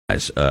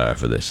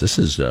for this. This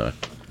is.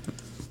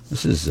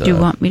 Do you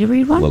want me to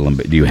read one? Well,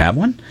 do you have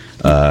one?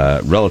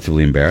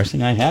 Relatively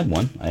embarrassing. I had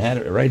one. I had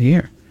it right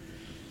here.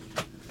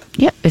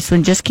 Yep, this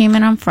one just came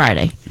in on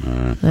Friday.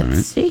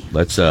 Let's see.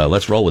 Let's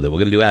roll with it. We're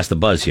going to do Ask the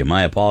Buzz here.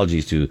 My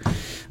apologies to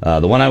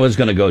the one I was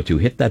going to go to.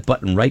 Hit that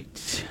button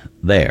right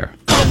there.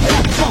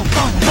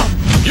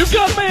 You've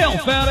got mail,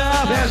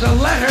 fella. There's a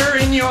letter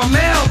in your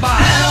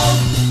mailbox. Help!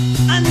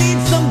 I need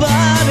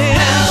somebody.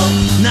 Help!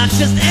 Not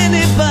just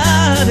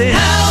anybody.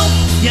 Help!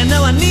 You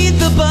know I need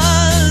the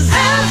buzz.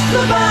 Ask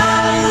the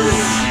Buzz.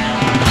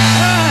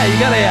 You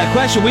got a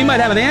question. We might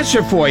have an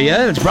answer for you.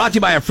 It's brought to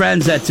you by our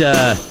friends at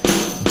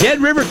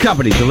Dead River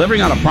Company,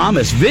 delivering on a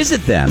promise.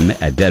 Visit them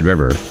at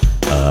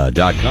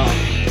deadriver.com.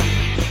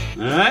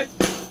 All right,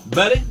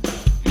 buddy.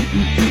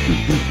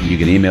 You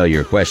can email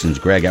your questions,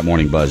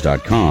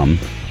 greg@morningbuzz.com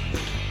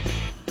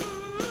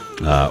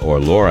or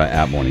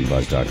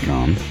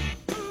laura@morningbuzz.com.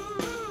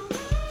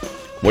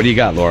 What do you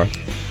got, Laura?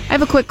 I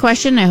have a quick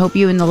question. I hope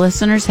you and the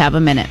listeners have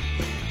a minute.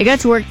 I got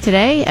to work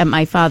today at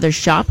my father's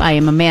shop. I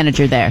am a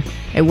manager there.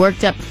 I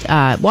walked up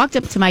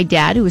to my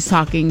dad, who was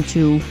talking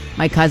to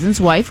my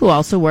cousin's wife, who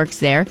also works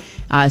there.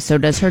 So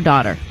does her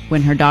daughter,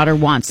 when her daughter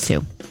wants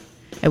to.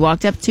 I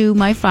walked up to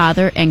my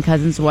father and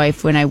cousin's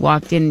wife. When I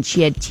walked in,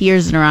 she had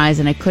tears in her eyes,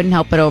 and I couldn't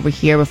help but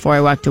overhear before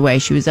I walked away.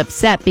 She was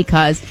upset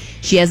because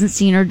she hasn't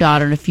seen her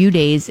daughter in a few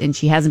days, and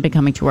she hasn't been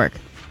coming to work.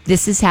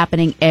 This is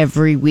happening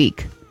every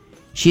week.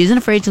 She isn't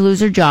afraid to lose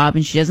her job,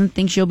 and she doesn't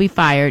think she'll be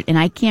fired, and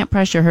I can't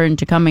pressure her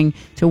into coming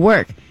to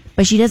work.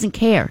 But she doesn't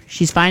care.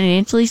 She's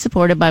financially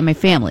supported by my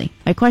family.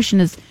 My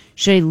question is,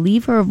 should I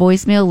leave her a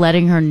voicemail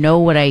letting her know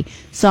what I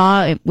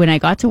saw when I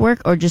got to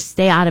work, or just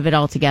stay out of it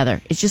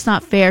altogether? It's just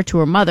not fair to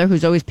her mother,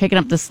 who's always picking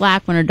up the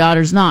slack when her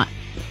daughter's not.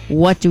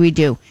 What do we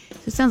do? So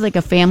it sounds like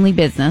a family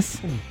business.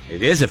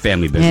 It is a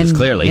family business, And,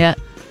 clearly. Yeah,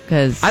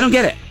 because I don't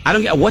get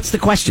it. What's the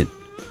question?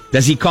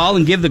 Does he call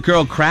and give the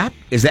girl crap?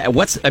 Is that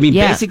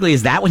basically,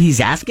 is that what he's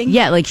asking?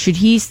 Yeah, like, should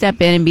he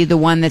step in and be the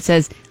one that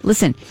says,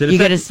 listen, you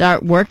got to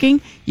start working,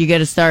 you got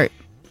to start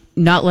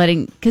not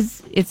letting,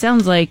 because it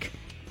sounds like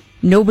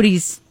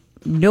nobody's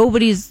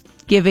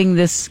giving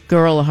this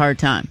girl a hard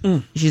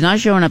time. She's not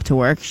showing up to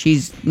work.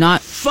 She's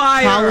not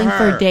calling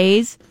for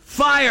days.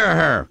 Fire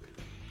her.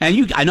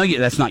 And I know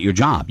that's not your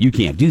job. You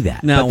can't do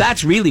that. No. But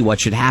that's really what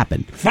should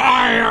happen.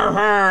 Fire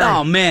her!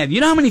 Oh, man. You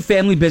know how many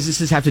family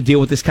businesses have to deal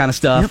with this kind of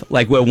stuff? Yep.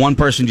 Like where one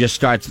person just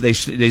starts, they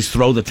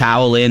throw the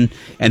towel in,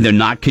 and they're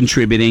not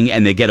contributing,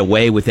 and they get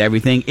away with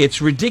everything.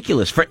 It's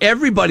ridiculous. For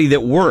everybody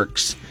that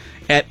works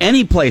at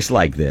any place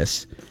like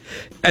this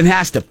and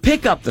has to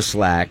pick up the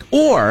slack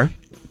or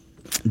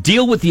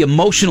deal with the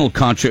emotional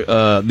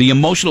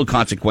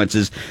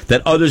consequences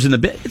that others in the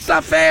business. It's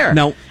not fair.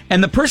 No.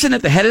 And the person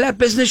at the head of that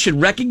business should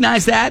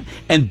recognize that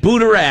and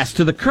boot her ass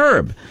to the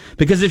curb.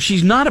 Because if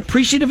she's not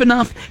appreciative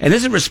enough and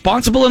isn't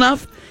responsible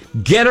enough,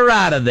 get her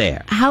out of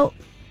there.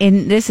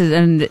 This is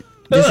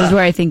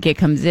where I think it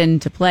comes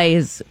into play.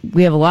 Is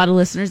we have a lot of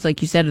listeners,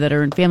 like you said, that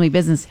are in family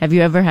business. Have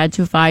you ever had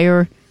to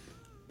fire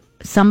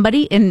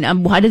somebody,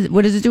 and what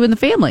does it do in the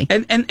family?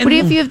 And what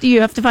if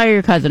you have to fire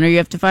your cousin, or you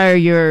have to fire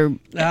your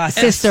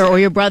sister or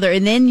your brother,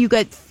 and then you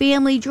got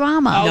family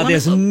drama? No,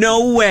 there's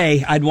no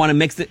way I'd want to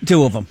mix the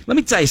two of them. Let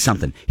me tell you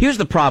something. Here's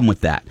the problem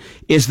with that,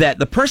 is that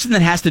the person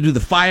that has to do the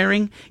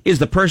firing is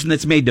the person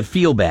that's made to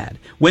feel bad.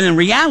 When in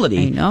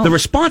reality, the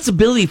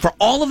responsibility for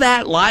all of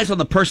that lies on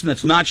the person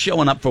that's not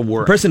showing up for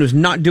work. The person who's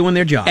not doing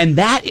their job. And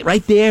that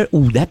right there,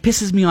 that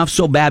pisses me off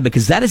so bad,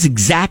 because that is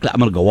exactly,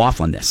 I'm going to go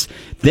off on this.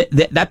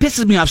 That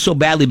pisses me off so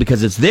badly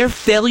because it's their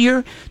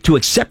failure to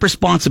accept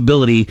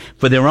responsibility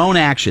for their own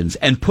actions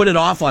and put it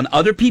off on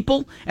other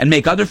people and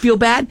make others feel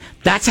bad.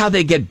 That's how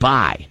they get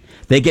by.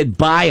 They get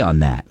by on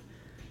that.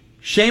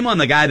 Shame on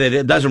the guy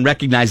that doesn't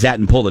recognize that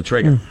and pull the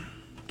trigger.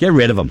 Get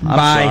rid of him.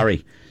 I'm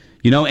sorry.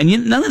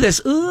 And none of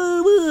this,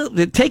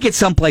 take it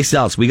someplace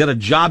else. We got a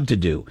job to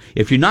do.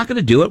 If you're not going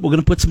to do it, we're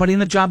going to put somebody in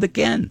the job that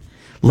can.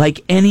 Like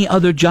any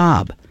other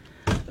job.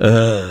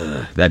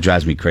 That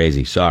drives me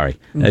crazy. Sorry.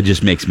 That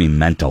just makes me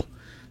mental.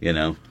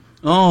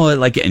 Oh,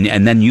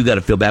 and then you got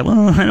to feel bad.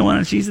 Well, I don't want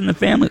to. She's in the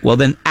family. Well,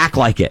 then act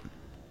like it.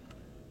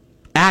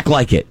 Act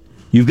like it.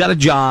 You've got a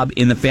job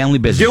in the family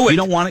business. Do it. If you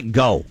don't want it,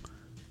 go.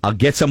 I'll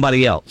get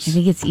somebody else. I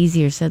think it's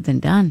easier said than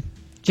done.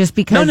 Just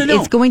because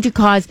it's going to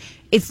cause...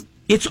 It's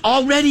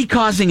already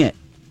causing it.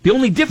 The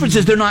only difference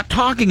is they're not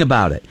talking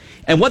about it.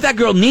 And what that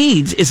girl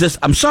needs is this,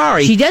 I'm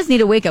sorry... She does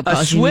need a wake-up call.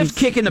 A swift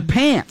kick in the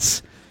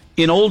pants,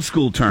 in old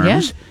school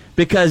terms,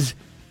 because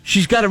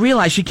she's got to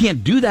realize she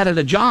can't do that at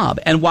a job.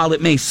 And while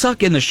it may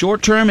suck in the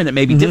short term and it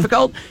may be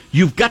difficult,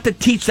 you've got to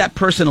teach that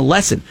person a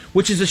lesson,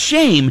 which is a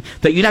shame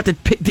that you'd have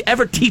to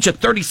ever teach a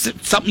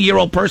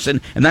 30-something-year-old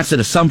person, and that's an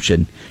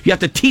assumption. You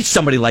have to teach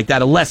somebody like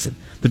that a lesson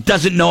that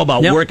doesn't know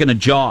about working a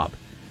job.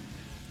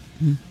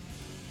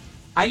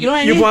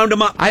 You wound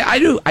them up. I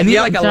do. I need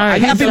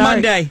Happy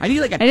Monday. I need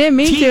like a I didn't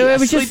mean tea, to.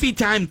 It was sleepy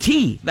time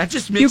tea. That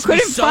just makes you me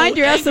couldn't so find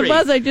your angry.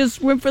 Buzz. I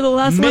just went for the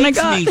last one I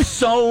got. Makes me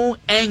so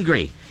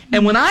angry.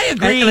 And when I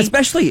agree, and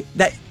especially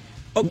that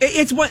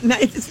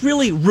it's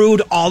really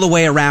rude all the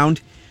way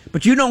around.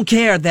 but you don't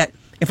care that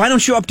if I don't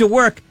show up to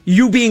work,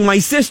 you being my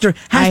sister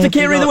has to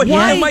carry the weight.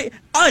 Why?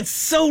 It's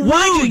so rude.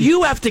 Why do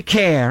you have to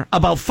care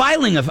about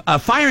firing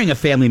a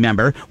family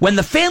member when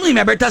the family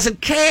member doesn't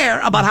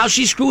care about how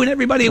she's screwing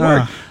everybody at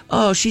work?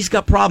 Oh, she's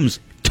got problems.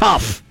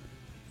 Tough.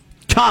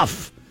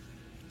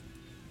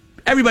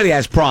 Everybody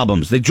has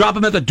problems. They drop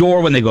them at the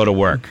door when they go to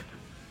work.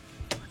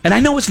 And I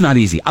know it's not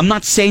easy. I'm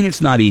not saying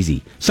it's not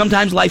easy.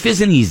 Sometimes life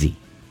isn't easy.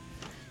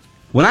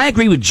 When I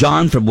agree with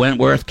John from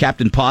Wentworth,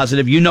 Captain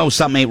Positive, you know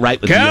something ain't right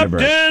with the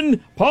universe.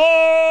 Captain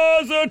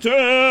Positive!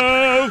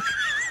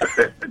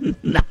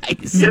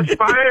 Nice. Just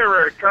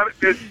fire her.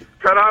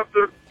 Cut off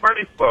the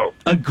money flow.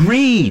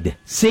 Agreed.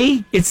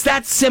 See? It's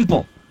that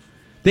simple.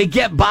 They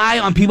get by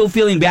on people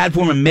feeling bad for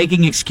them and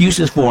making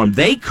excuses for them.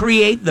 They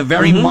create the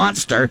very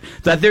monster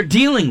that they're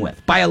dealing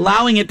with by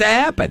allowing it to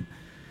happen.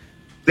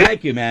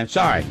 Thank you, man.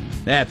 Sorry.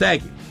 Yeah,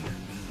 thank you.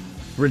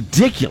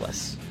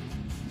 Ridiculous.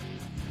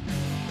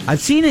 I've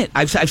seen it.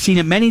 I've seen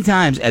it many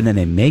times, and then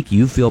they make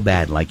you feel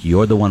bad, like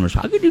you're the one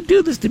responsible. How could you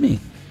do this to me?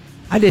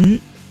 I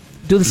didn't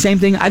do the same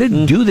thing. I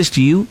didn't do this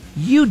to you.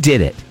 You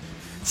did it.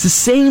 It's the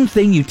same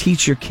thing you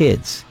teach your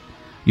kids.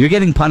 You're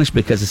getting punished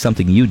because of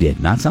something you did,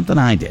 not something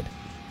I did.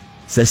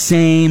 It's the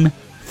same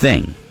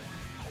thing.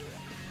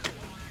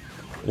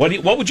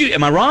 What would you?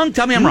 Am I wrong?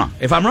 Tell me I'm wrong.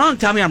 If I'm wrong,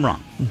 tell me I'm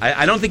wrong.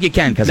 I don't think you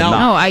can because I'm not.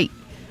 No,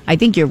 I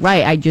think you're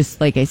right. I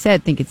just, like I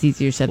said, think it's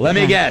easier said than done.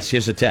 Let me guess.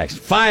 Here's a text.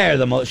 Fire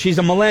she's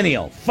a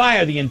millennial.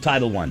 Fire the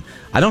entitled one.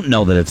 I don't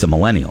know that it's a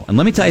millennial. And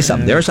let me tell you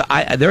something. There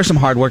are some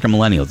hard-working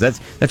millennials.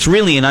 That's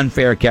really an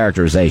unfair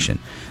characterization.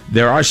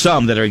 There are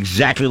some that are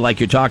exactly like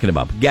you're talking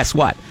about. But guess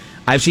what?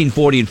 I've seen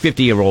 40 and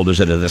 50-year-olders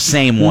that are the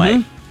same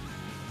way.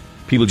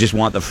 People just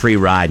want the free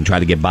ride and try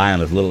to get by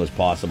on as little as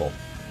possible.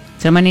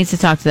 Someone needs to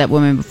talk to that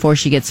woman before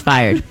she gets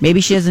fired. Maybe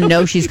she doesn't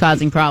know she's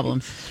causing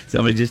problems.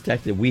 Somebody just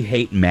texted, we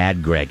hate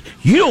Mad Greg.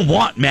 You don't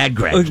want Mad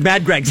Greg.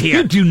 Mad Greg's here.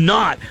 You do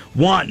not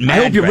want Mad Greg.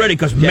 I hope you're ready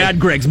because Mad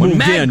Greg's moved in.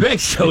 When Mad Greg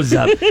shows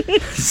up,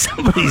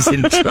 somebody's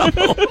in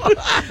trouble.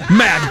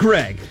 Mad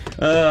Greg.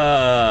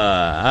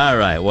 All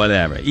right,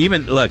 whatever.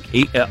 Even, look,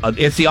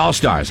 it's the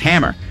All-Stars.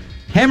 Hammer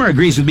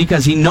agrees with me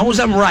because he knows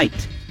I'm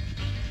right.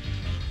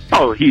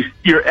 Oh,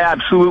 you're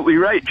absolutely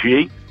right,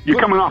 G. You're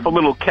coming off a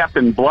little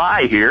Captain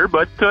Bligh here,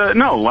 but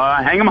no,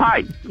 hang 'em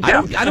high.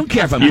 Yeah. I don't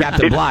care if I'm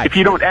Captain Bligh. If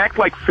you don't act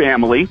like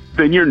family,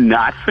 then you're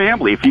not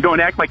family. If you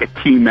don't act like a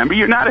team member,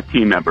 you're not a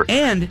team member.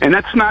 And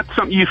that's not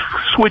something you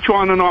switch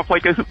on and off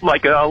like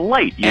a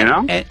light, you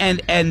know?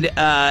 And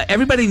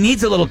everybody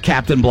needs a little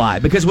Captain Bligh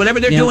because whatever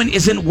they're doing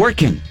isn't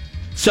working.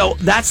 So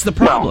that's the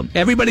problem.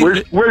 Well, everybody.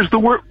 Where's the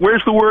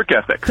work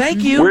ethic?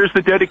 Thank you. Where's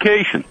the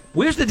dedication?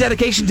 Where's the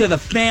dedication to the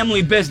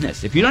family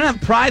business? If you don't have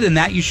pride in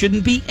that, you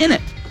shouldn't be in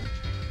it.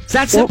 It's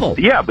that simple. Well,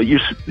 yeah, but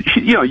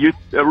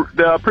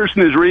the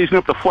person is raising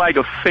up the flag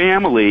of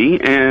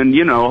family and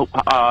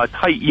a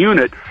tight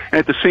unit, and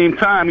at the same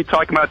time you're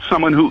talking about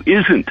someone who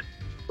isn't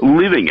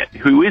living it,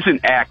 who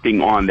isn't acting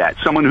on that,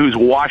 someone who's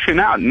washing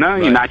out. No,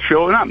 you're not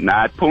showing up,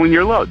 not pulling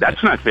your load.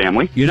 That's not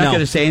family. You're not going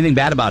to say anything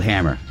bad about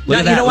Hammer.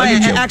 You know what?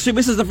 Actually,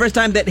 this is the first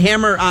time that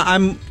Hammer.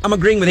 I'm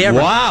agreeing with Hammer.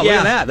 Wow, look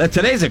at that.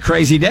 Today's a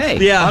crazy day.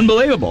 Yeah,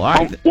 unbelievable. All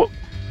right.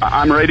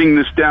 I'm writing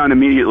this down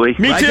immediately.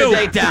 Me Write too. the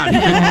date down. It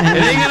ain't going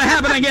to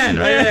happen again.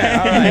 Right there.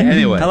 All right.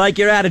 Anyway. I like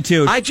your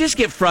attitude. I just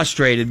get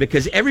frustrated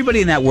because everybody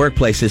in that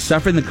workplace is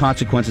suffering the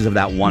consequences of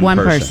that one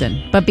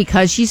person. But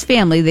because she's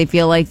family, they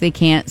feel like they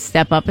can't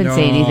step up and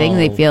say anything.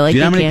 They feel like do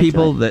you know how many can't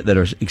people that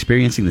are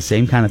experiencing the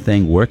same kind of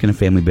thing, work in a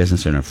family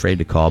business, and are afraid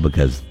to call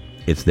because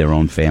it's their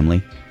own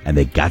family? And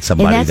they got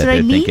somebody that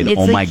they're thinking,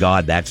 oh my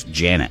God, that's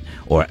Janet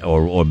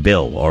or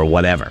Bill or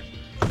whatever.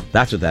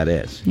 That's what that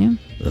is. Yeah.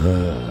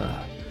 Ugh.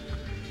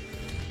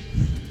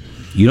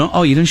 You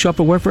didn't show up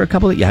for work for a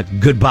couple of... Yeah,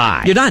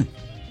 goodbye. You're done.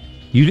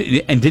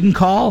 And didn't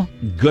call?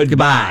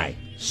 Goodbye,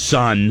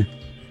 son.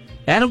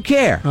 I don't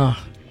care.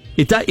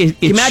 It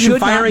imagine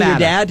firing your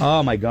dad?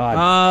 Oh, my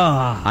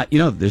God.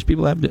 There's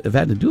people that have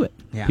had to do it.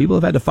 Yeah. People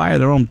have had to fire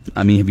their own...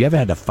 I mean, have you ever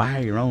had to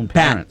fire your own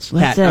parents?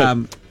 Pat,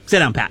 sit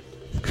down, Pat.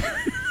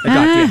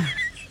 I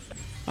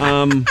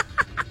got you.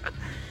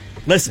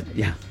 Listen.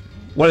 Yeah.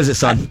 What is it,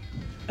 son?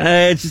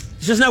 It's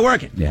just not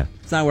working. Yeah.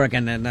 It's not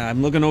working, and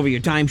I'm looking over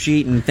your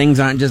timesheet, and things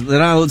aren't just...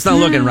 It's not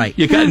looking right.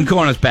 You're cutting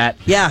corners, Pat.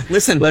 Yeah,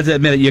 listen. Let's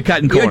admit it, you're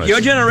cutting corners. Your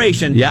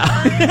generation. Yeah.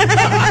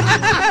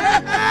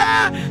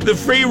 The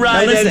free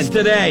ride ends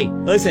today.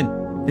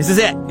 Listen, this is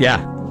it.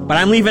 Yeah. But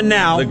I'm leaving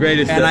now. The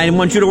greatest. And I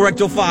want you to work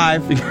till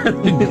 5.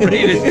 The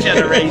greatest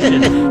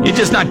generation. You're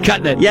just not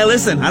cutting it. Yeah,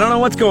 listen, I don't know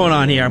what's going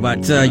on here,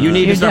 but you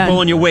need to start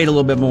pulling your weight a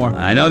little bit more.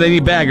 I know they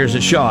need baggers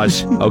at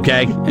Shaw's,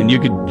 okay? And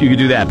you could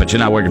do that, but you're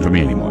not working for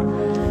me anymore.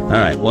 All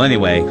right. Well,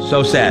 anyway,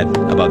 so sad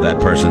about that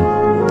person.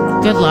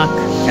 Good luck.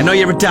 I know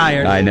you're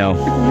retired. I know.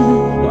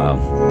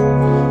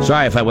 Wow.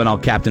 Sorry if I went all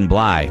Captain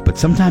Bligh, but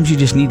sometimes you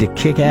just need to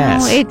kick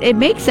ass. No, it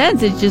makes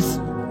sense. It's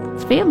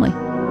family.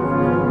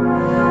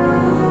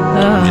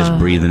 I'm just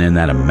breathing in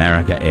that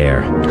America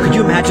air. Could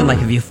you imagine,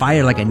 if you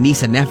fire a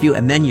niece and nephew,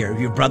 and then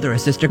your brother or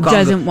sister calls?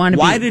 Doesn't want to.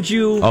 Why did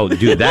you? Oh,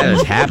 dude, that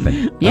has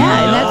happened.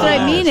 Yeah, and that's what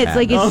I mean. It's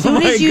like as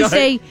soon as you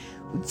say,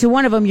 to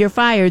one of them, you're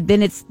fired,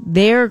 then it's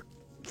their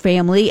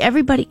family.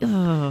 Everybody.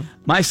 Ugh.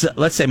 My son,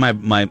 let's say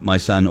my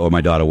son or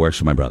my daughter works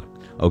for my brother,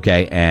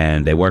 okay,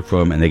 and they work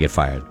for him and they get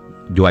fired.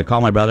 Do I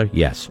call my brother?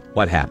 Yes.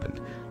 What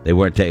happened? They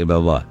weren't taking blah,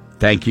 blah, blah.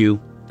 Thank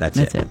you. That's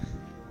it.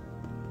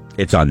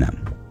 It's on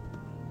them.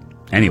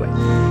 Anyway,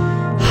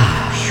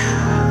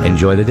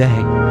 enjoy the day.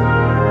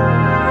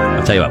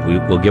 I'll tell you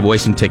what, we'll give away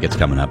some tickets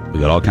coming up. We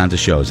got all kinds of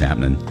shows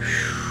happening.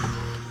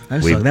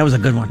 That was a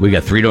good one. We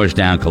got Three Doors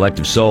Down,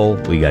 Collective Soul.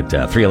 We got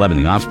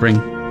 311, The Offspring.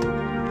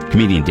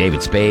 Comedian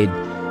David Spade.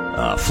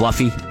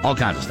 Fluffy. All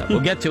kinds of stuff. We'll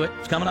get to it.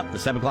 It's coming up. The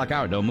 7 o'clock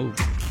hour. Don't move.